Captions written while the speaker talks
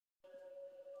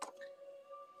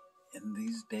In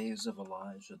these days of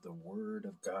Elijah, the word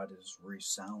of God is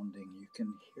resounding. You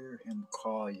can hear him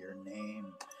call your name,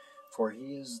 for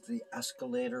he is the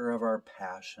escalator of our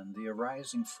passion, the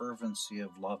arising fervency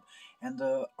of love, and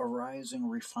the arising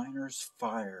refiner's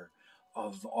fire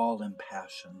of all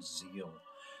impassioned zeal.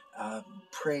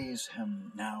 Praise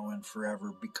him now and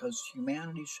forever, because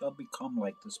humanity shall become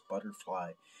like this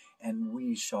butterfly, and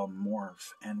we shall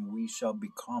morph, and we shall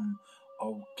become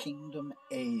a kingdom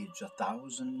age,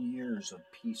 1,000 years of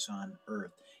peace on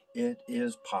earth. It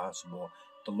is possible.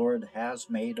 The Lord has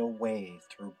made a way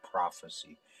through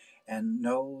prophecy. And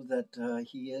know that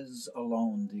he is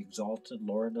alone, the exalted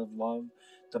Lord of love,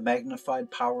 the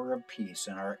magnified power of peace,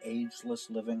 and our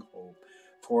ageless living hope.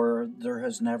 For there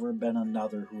has never been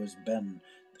another who has been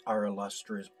our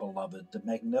illustrious beloved, the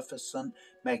magnificent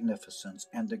magnificence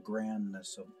and the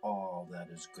grandness of all that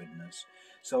is goodness.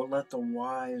 So let the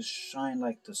wise shine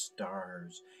like the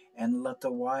stars, and let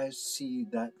the wise see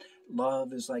that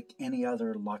love is like any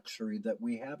other luxury that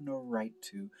we have no right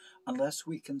to, unless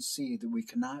we can see that we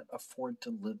cannot afford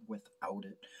to live without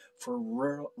it. For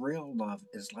real love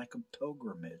is like a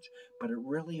pilgrimage, but it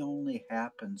really only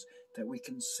happens that we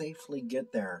can safely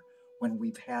get there when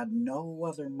we've had no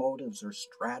other motives or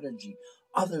strategy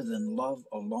other than love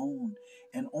alone.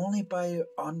 And only by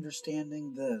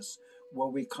understanding this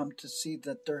will we come to see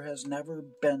that there has never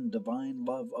been divine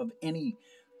love of any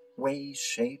way,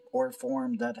 shape, or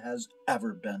form that has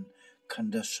ever been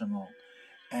conditional.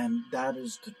 And that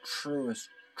is the truest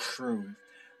truth.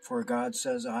 For God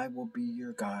says, I will be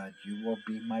your God, you will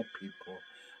be my people.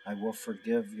 I will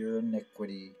forgive your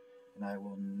iniquity, and I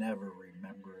will never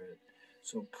remember it.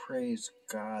 So praise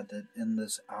God that in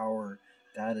this hour,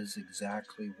 that is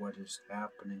exactly what is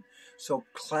happening. So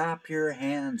clap your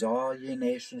hands, all ye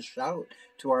nations, shout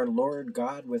to our Lord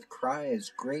God with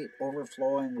cries, great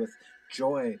overflowing with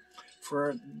joy.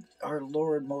 For our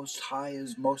Lord Most High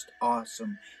is most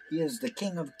awesome. He is the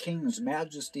King of kings,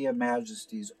 majesty of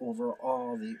majesties over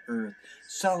all the earth.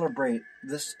 Celebrate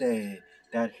this day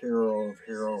that hero of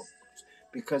heroes,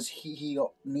 because he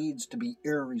needs to be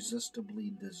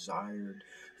irresistibly desired.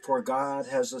 For God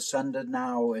has ascended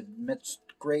now amidst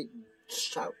great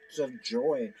shouts of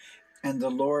joy, and the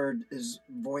Lord's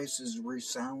voice is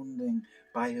resounding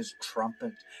by his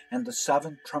trumpet. And the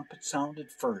seventh trumpet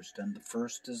sounded first, and the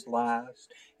first is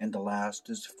last, and the last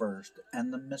is first.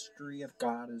 And the mystery of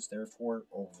God is therefore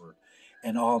over,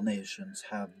 and all nations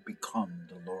have become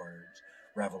the Lord's.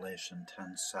 Revelation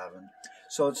 10:7.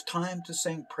 So it's time to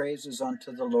sing praises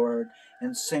unto the Lord,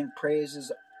 and sing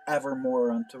praises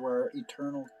evermore unto our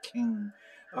eternal King.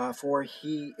 For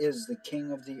he is the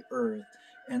King of the earth,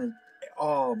 and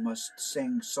all must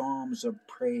sing psalms of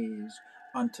praise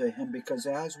unto him, because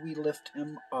as we lift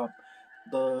him up,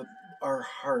 our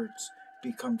hearts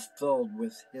become filled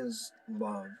with his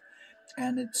love.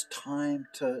 And it's time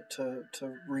to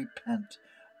repent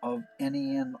of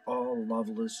any and all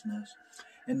lovelessness,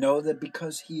 and know that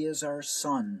because he is our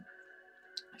sun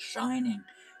shining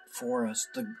for us,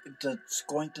 that's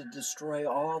going to destroy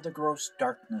all the gross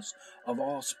darkness of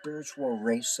all spiritual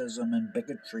racism and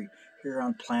bigotry here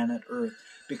on planet Earth,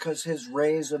 because his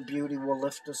rays of beauty will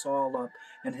lift us all up,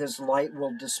 and his light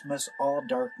will dismiss all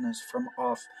darkness from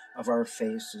off of our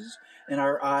faces, and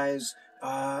our eyes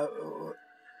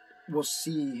will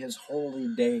see his holy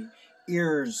day,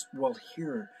 ears will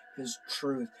hear his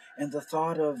truth, and the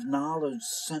thought of knowledge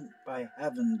sent by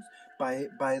heaven, by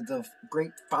the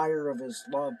great fire of his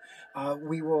love,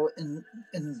 we will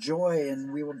enjoy,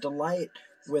 and we will delight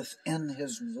within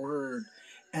his word.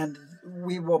 And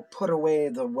we will put away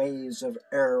the ways of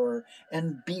error,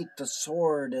 and beat the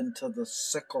sword into the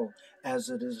sickle, as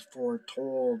it is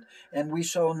foretold. And we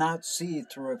shall not see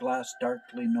through a glass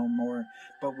darkly no more,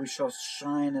 but we shall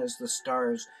shine as the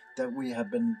stars that we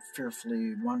have been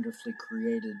fearfully, wonderfully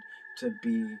created to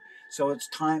be. So it's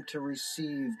time to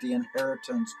receive the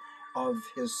inheritance of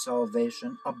his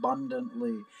salvation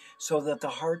abundantly, so that the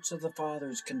hearts of the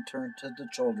fathers can turn to the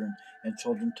children, and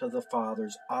children to the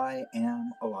fathers. I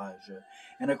am Elijah.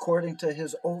 And according to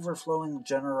his overflowing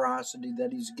generosity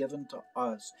that he's given to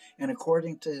us, and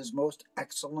according to his most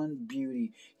excellent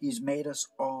beauty, he's made us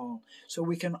all, so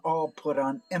we can all put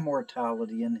on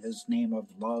immortality in his name of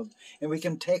love, and we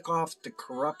can take off the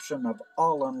corruption of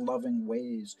all unloving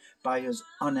ways by his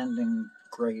unending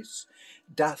grace.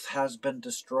 Death has been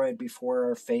destroyed before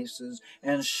our faces,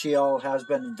 and Sheol has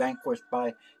been vanquished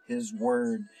by his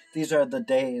word. These are the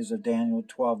days of Daniel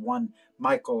 12:1.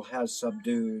 Michael has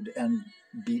subdued and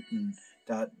beaten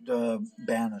that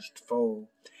banished foe.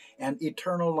 And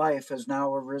eternal life has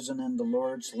now arisen in the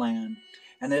Lord's land.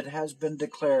 and it has been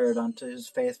declared unto his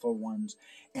faithful ones,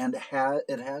 and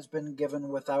it has been given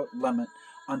without limit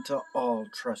unto all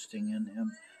trusting in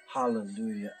him.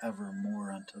 Hallelujah,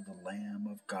 evermore unto the Lamb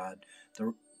of God.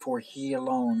 For he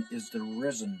alone is the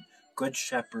risen good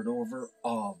shepherd over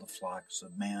all the flocks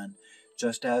of man,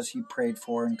 just as he prayed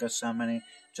for in Gethsemane,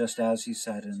 just as he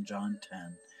said in John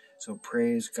 10. So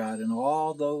praise God. And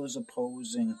all those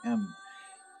opposing him,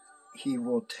 he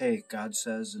will take, God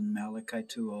says in Malachi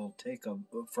 2, he'll take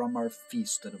from our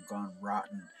feasts that have gone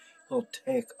rotten, he'll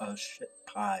take a shit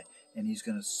pie and he's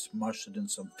going to smush it in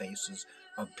some faces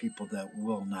of people that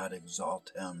will not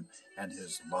exalt him and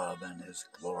his love and his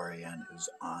glory and his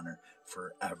honor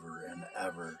forever and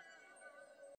ever.